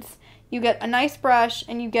shades. You get a nice brush,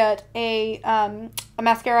 and you get a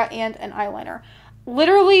mascara and an eyeliner.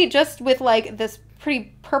 Literally just with like this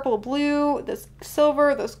pretty purple blue, this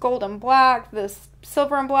silver, this gold and black, this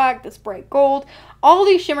silver and black, this bright gold. All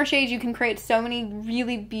these shimmer shades, you can create so many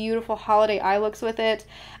really beautiful holiday eye looks with it.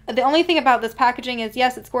 The only thing about this packaging is,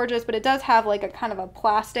 yes, it's gorgeous, but it does have like a kind of a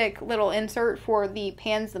plastic little insert for the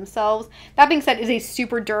pans themselves. That being said, it's a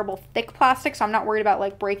super durable, thick plastic, so I'm not worried about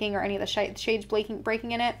like breaking or any of the shades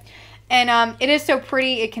breaking in it. And it is so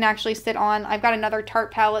pretty, it can actually sit on. I've got another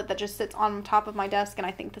Tarte palette that just sits on top of my desk, and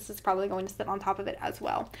I think this is probably going to sit on top of it as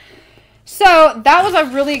well. So that was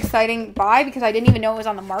a really exciting buy because I didn't even know it was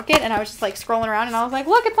on the market, and I was just like scrolling around and I was like,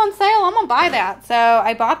 look, it's on sale, I'm gonna buy that. So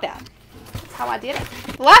I bought that. That's how I did it.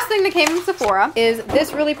 The last thing that came from Sephora is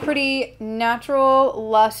this really pretty Natural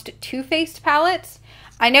Lust Too Faced palette.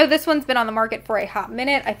 I know this one's been on the market for a hot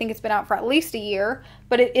minute. I think it's been out for at least a year,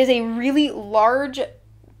 but it is a really large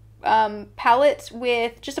palette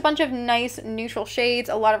with just a bunch of nice neutral shades,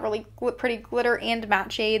 a lot of really pretty glitter and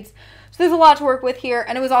matte shades. So there's a lot to work with here,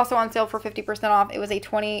 and it was also on sale for 50% off. It was a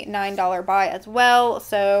 $29 buy as well.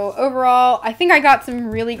 So overall, I think I got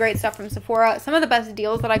some really great stuff from Sephora. Some of the best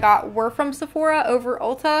deals that I got were from Sephora over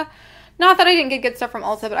Ulta. Not that I didn't get good stuff from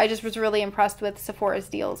Ulta, but I just was really impressed with Sephora's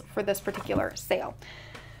deals for this particular sale.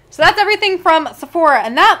 So that's everything from Sephora,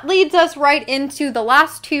 and that leads us right into the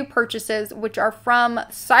last two purchases, which are from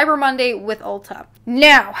Cyber Monday with Ulta.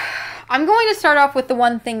 Now, I'm going to start off with the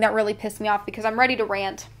one thing that really pissed me off because I'm ready to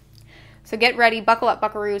rant. So get ready, buckle up,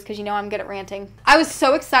 buckaroos, because you know I'm good at ranting. I was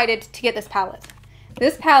so excited to get this palette.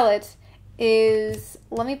 This palette is,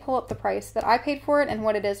 let me pull up the price that I paid for it and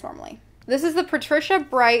what it is normally. This is the Patricia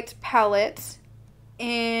Bright palette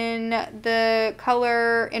in the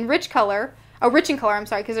color, in Rich Color. Oh, Rich in Color, I'm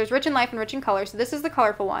sorry, because there's Rich in Life and Rich in Color, so this is the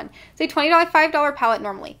colorful one. It's a $25 palette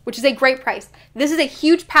normally, which is a great price. This is a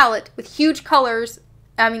huge palette with huge colors,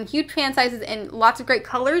 huge pan sizes and lots of great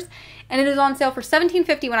colors, and it is on sale for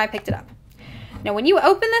 $17.50 when I picked it up. Now, when you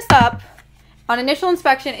open this up, on initial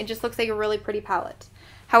inspection, it just looks like a really pretty palette.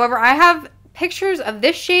 However, I have pictures of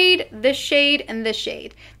this shade, and this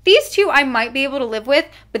shade. These two I might be able to live with,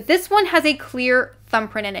 but this one has a clear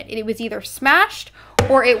thumbprint in it. It was either smashed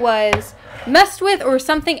or it was messed with or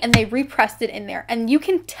something, and they repressed it in there. And you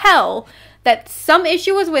can tell that some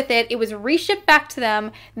issue was with it. It was reshipped back to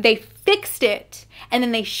them. They fixed it, and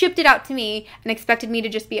then they shipped it out to me and expected me to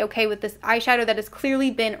just be okay with this eyeshadow that has clearly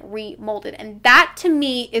been remolded. And that, to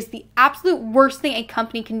me, is the absolute worst thing a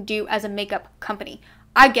company can do as a makeup company.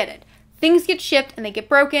 I get it. Things get shipped and they get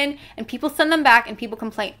broken and people send them back and people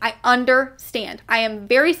complain. I understand. I am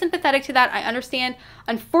very sympathetic to that. I understand.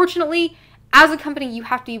 Unfortunately, as a company, you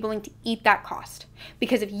have to be willing to eat that cost.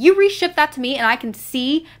 Because if you reship that to me and I can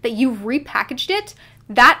see that you've repackaged it,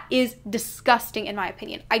 that is disgusting in my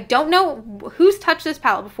opinion. I don't know who's touched this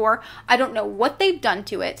palette before. I don't know what they've done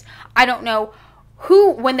to it. I don't know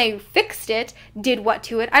who, when they fixed it, did what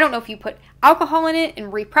to it. I don't know if you put alcohol in it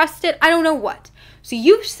and repressed it. I don't know what. So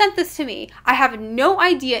you sent this to me. I have no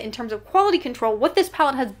idea in terms of quality control what this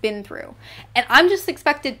palette has been through. And I'm just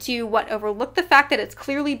expected to, overlook the fact that it's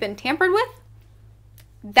clearly been tampered with?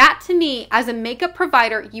 That, to me, as a makeup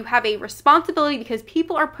provider, you have a responsibility because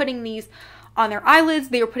people are putting these on their eyelids.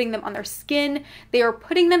 They are putting them on their skin. They are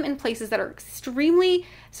putting them in places that are extremely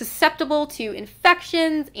susceptible to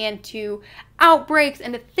infections and to outbreaks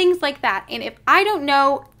and to things like that. And if I don't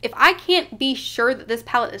know, if I can't be sure that this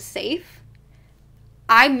palette is safe,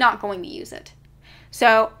 I'm not going to use it.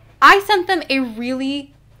 So I sent them a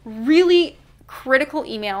really, really critical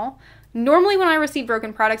email. Normally when I receive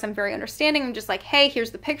broken products, I'm very understanding. I'm just like, hey,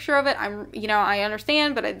 here's the picture of it. I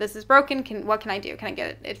understand, but this is broken. What can I do? Can I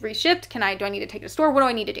get it reshipped? Do I need to take it to the store? What do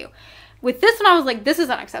I need to do? With this one, I was like, this is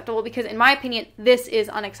unacceptable because in my opinion, this is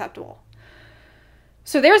unacceptable.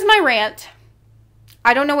 So there's my rant.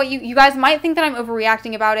 I don't know what you guys might think that I'm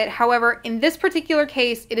overreacting about it. However, in this particular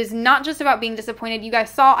case, it is not just about being disappointed. You guys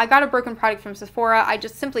saw I got a broken product from Sephora. I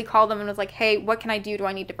just simply called them and was like, hey, what can I do? Do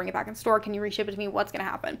I need to bring it back in store? Can you reship it to me? What's going to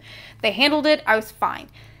happen? They handled it. I was fine.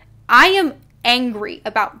 I am angry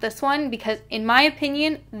about this one because in my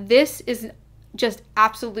opinion, this is just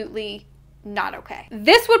absolutely not okay.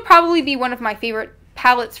 This would probably be one of my favorite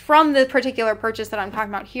palettes from the particular purchase that I'm talking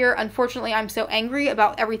about here. Unfortunately, I'm so angry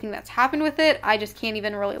about everything that's happened with it. I just can't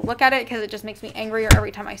even really look at it because it just makes me angrier every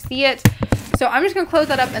time I see it. So I'm just going to close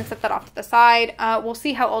that up and set that off to the side. We'll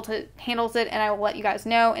see how Ulta handles it, and I will let you guys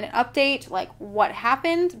know in an update like what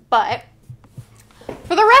happened. But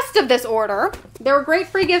for the rest of this order, there were great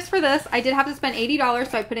free gifts for this. I did have to spend $80,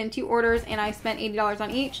 so I put in 2 orders and I spent $80 on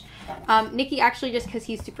each. Nikki actually, just because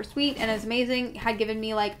he's super sweet and is amazing, had given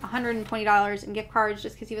me like $120 in gift cards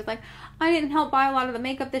just because he was like, I didn't help buy a lot of the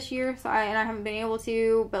makeup this year, so I haven't been able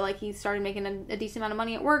to, but like he started making a decent amount of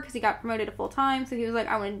money at work because he got promoted to full time, so he was like,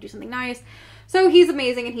 I wanted to do something nice. So he's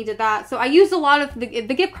amazing and he did that. So I used a lot of the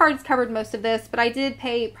gift cards covered most of this, but I did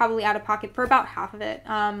pay probably out of pocket for about half of it,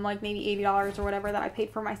 like maybe $80 or whatever that I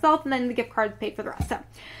paid for myself, and then the gift cards paid for the rest.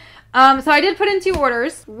 So I did put in 2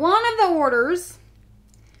 orders. One of the orders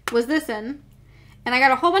was this and I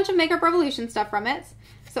got a whole bunch of Makeup Revolution stuff from it.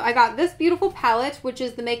 So I got this beautiful palette, which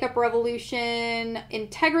is the Makeup Revolution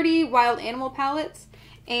Integrity Wild Animal palette,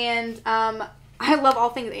 and I love all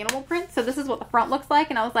things animal print, so this is what the front looks like,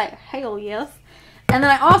 and I was like, hell yes. And then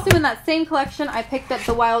I also, in that same collection, I picked up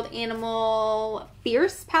the Wild Animal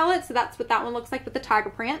Fierce palette, so that's what that one looks like with the tiger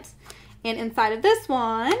print. And inside of this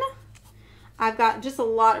one, I've got just a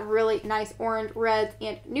lot of really nice orange, reds,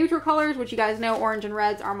 and neutral colors, which you guys know orange and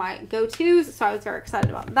reds are my go-tos, so I was very excited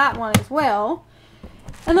about that one as well.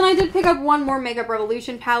 And then I did pick up one more Makeup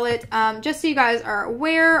Revolution palette. Just so you guys are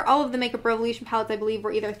aware, all of the Makeup Revolution palettes, I believe,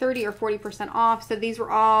 were either 30 or 40% off. So these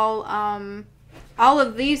were all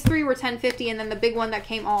of these 3 were $10.50, and then the big one that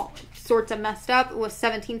came all sorts of messed up was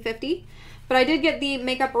 $17.50. But I did get the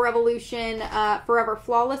Makeup Revolution Forever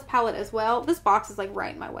Flawless palette as well. This box is like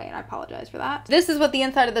right in my way, and I apologize for that. This is what the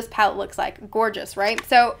inside of this palette looks like. Gorgeous, right?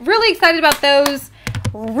 So really excited about those.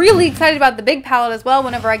 Really excited about the big palette as well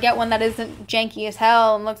whenever I get one that isn't janky as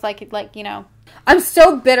hell and looks like, you know. I'm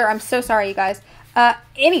so bitter. I'm so sorry, you guys.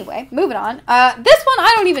 Anyway, moving on. This one,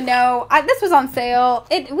 I don't even know. This was on sale.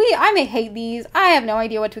 I may hate these. I have no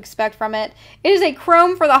idea what to expect from it. It is a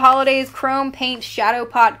Chrome for the Holidays Chrome Paint Shadow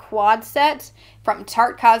Pot Quad Set from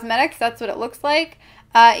Tarte Cosmetics. That's what it looks like.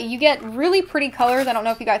 You get really pretty colors. I don't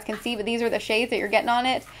know if you guys can see, but these are the shades that you're getting on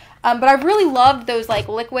it. But I really loved those like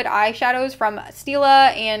liquid eyeshadows from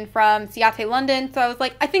Stila and from Ciate London. So I was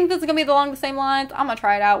like, I think this is going to be along the same lines. I'm going to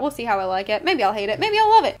try it out. We'll see how I like it. Maybe I'll hate it. Maybe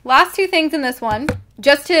I'll love it. Last 2 things in this one,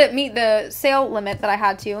 just to meet the sale limit that I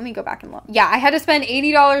had to. Let me go back and look. Yeah, I had to spend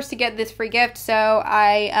 $80 to get this free gift. So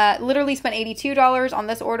I literally spent $82 on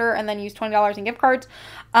this order and then used $20 in gift cards.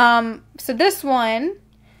 So this one,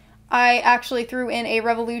 I actually threw in a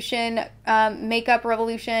Revolution, Makeup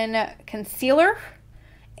Revolution concealer.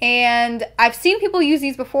 And I've seen people use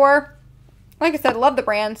these before. Like I said, love the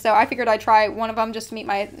brand, so I figured I'd try one of them just to meet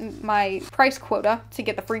my price quota to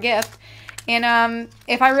get the free gift. And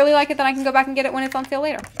if I really like it, then I can go back and get it when it's on sale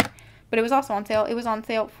later. But it was also on sale. It was on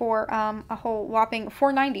sale for a whole whopping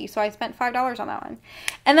 $4.90, so I spent $5 on that one.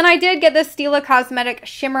 And then I did get this Stila Cosmetic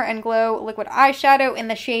Shimmer and Glow Liquid Eyeshadow in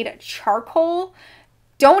the shade Charcoal.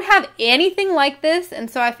 Don't have anything like this, and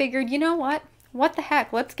so I figured, you know what? What the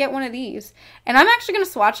heck? Let's get one of these. And I'm actually going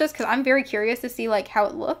to swatch this because I'm very curious to see like how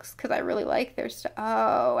it looks because I really like their stuff.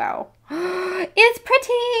 Oh, wow. It's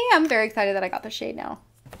pretty. I'm very excited that I got the shade now.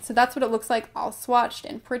 So that's what it looks like all swatched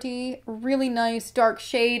and pretty. Really nice dark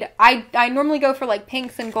shade. I normally go for like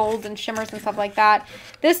pinks and golds and shimmers and stuff like that.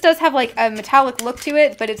 This does have like a metallic look to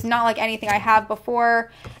it, but it's not like anything I have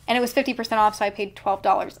before. And it was 50% off, so I paid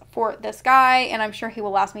 $12 for this guy, and I'm sure he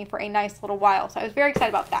will last me for a nice little while. So I was very excited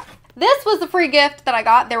about that. This was the free gift that I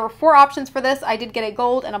got. There were 4 options for this. I did get a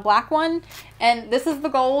gold and a black one, and this is the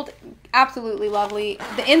gold. Absolutely lovely.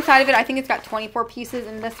 The inside of it, I think it's got 24 pieces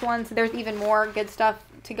in this one, so there's even more good stuff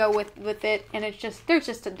to go with it, and it's just, there's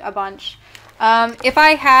just a bunch. If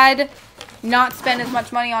I had not spent as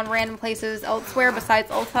much money on random places elsewhere besides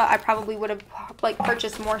Ulta, I probably would have like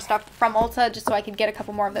purchased more stuff from Ulta just so I could get a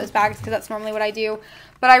couple more of those bags, because that's normally what I do.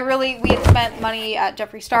 But we had spent money at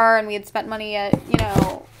Jeffree Star, and we had spent money at, you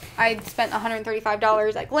know, I'd spent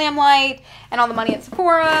 $135 at Glamlight and all the money at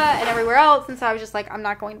Sephora and everywhere else, and so I was just like, I'm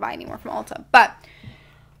not going to buy any more from Ulta. But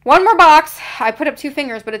one more box. I put up 2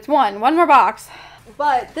 fingers, but it's one more box.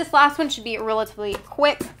 But this last one should be relatively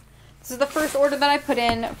quick. This is the first order that I put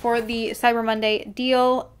in for the Cyber Monday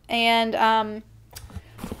deal, and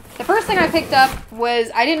the first thing I picked up was,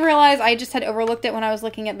 I didn't realize, I just had overlooked it when I was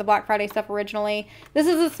looking at the Black Friday stuff originally. This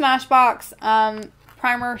is a Smashbox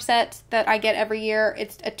primer set that I get every year.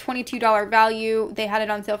 It's a $22 value. They had it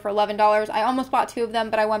on sale for $11. I almost bought 2 of them,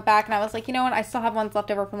 but I went back and I was like, you know what, I still have ones left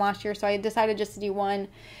over from last year, so I decided just to do one.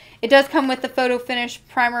 It does come with the Photo Finish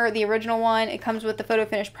primer, the original one. It comes with the Photo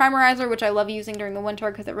Finish primerizer, which I love using during the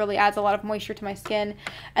winter because it really adds a lot of moisture to my skin.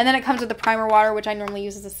 And then it comes with the primer water, which I normally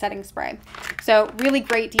use as a setting spray. So really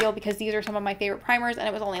great deal because these are some of my favorite primers, and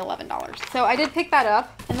it was only $11. So I did pick that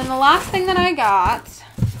up. And then the last thing that I got,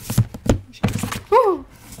 whew,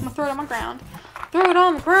 I'm gonna throw it on the ground. Throw it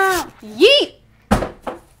on the ground. Yeet!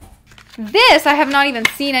 This I have not even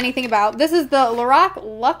seen anything about. This is the Lorac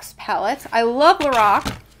Luxe palette. I love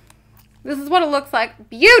Lorac. This is what it looks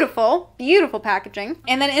like. Beautiful, beautiful packaging.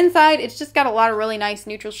 And then inside, it's just got a lot of really nice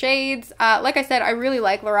neutral shades. Like I said, I really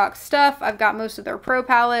like Lorac stuff. I've got most of their pro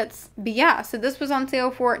palettes. But yeah, so this was on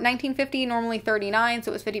sale for $19.50, normally $39,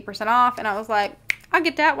 so it was 50% off. And I was like, I'll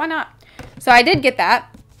get that, why not? So I did get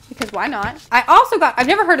that, because why not? I also got, I've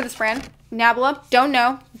never heard of this brand, Nabla. Don't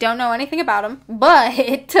know anything about them.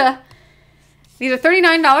 But these are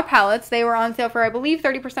 $39 palettes. They were on sale for, I believe,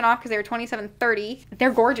 30% off because they were $27.30. They're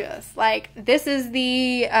gorgeous. Like, this is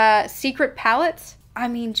the Secret palette. I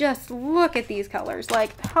mean, just look at these colors.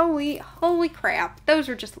 Like, holy crap. Those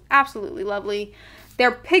are just absolutely lovely. Their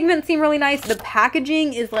pigments seem really nice. The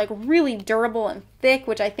packaging is, like, really durable and thick,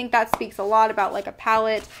 which I think that speaks a lot about, like, a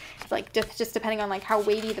palette. Like, just depending on, like, how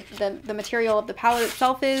weighty the material of the palette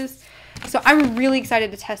itself is. So I'm really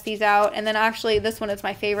excited to test these out. And then actually this one is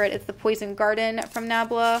my favorite. It's the Poison Garden from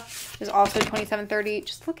Nabla. It's also $27.30.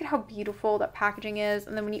 Just look at how beautiful that packaging is.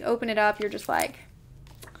 And then when you open it up, you're just like,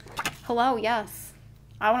 hello, yes.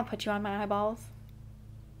 I want to put you on my eyeballs.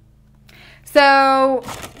 So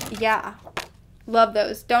yeah, love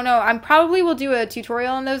those. Don't know. I probably will do a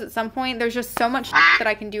tutorial on those at some point. There's just so much that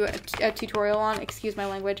I can do a tutorial on. Excuse my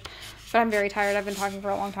language, but I'm very tired. I've been talking for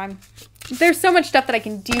a long time. There's so much stuff that I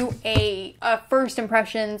can do a first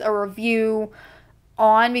impressions, a review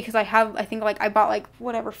on, because I think like I bought like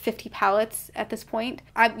whatever 50 palettes at this point.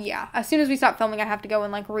 Yeah, as soon as we stop filming, I have to go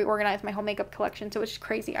and like reorganize my whole makeup collection, so it's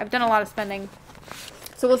crazy. I've done a lot of spending,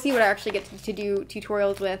 so we'll see what I actually get to do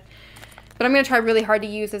tutorials with. But I'm going to try really hard to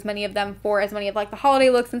use as many of them for as many of like the holiday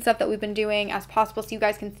looks and stuff that we've been doing as possible, so you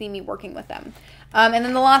guys can see me working with them. And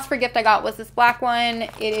then the last free gift I got was this black one.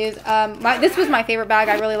 It is, this was my favorite bag.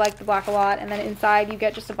 I really like the black a lot. And then inside you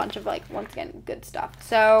get just a bunch of like, once again, good stuff.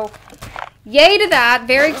 So yay to that.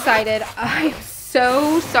 Very excited. I'm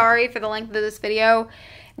so sorry for the length of this video.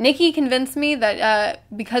 Nikki convinced me that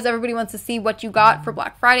because everybody wants to see what you got for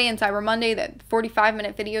Black Friday and Cyber Monday, that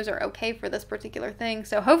 45-minute videos are okay for this particular thing.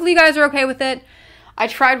 So hopefully you guys are okay with it. I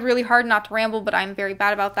tried really hard not to ramble, but I'm very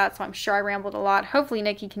bad about that, so I'm sure I rambled a lot. Hopefully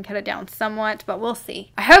Nikki can cut it down somewhat, but we'll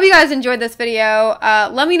see. I hope you guys enjoyed this video.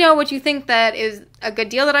 Let me know what you think that is a good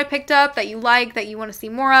deal that I picked up, that you like, that you want to see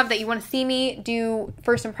more of, that you want to see me do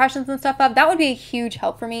first impressions and stuff of. That would be a huge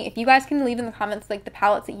help for me. If you guys can leave in the comments like the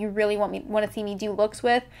palettes that you really want to see me do looks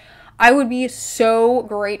with, I would be so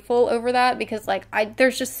grateful over that, because like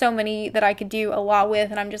there's just so many that I could do a lot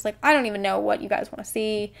with, and I'm just like, I don't even know what you guys want to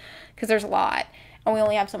see, because there's a lot and we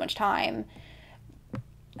only have so much time.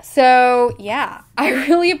 So yeah, I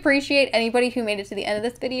really appreciate anybody who made it to the end of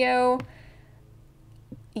this video.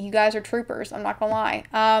 You guys are troopers, I'm not gonna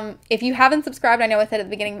lie. If you haven't subscribed, I know I said at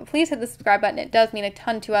the beginning, but please hit the subscribe button. It does mean a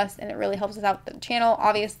ton to us, and it really helps us out with the channel,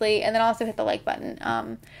 obviously. And then also hit the like button.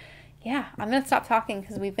 Yeah, I'm gonna stop talking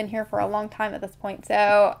because we've been here for a long time at this point.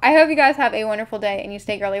 So I hope you guys have a wonderful day and you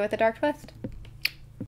stay girly with a dark twist.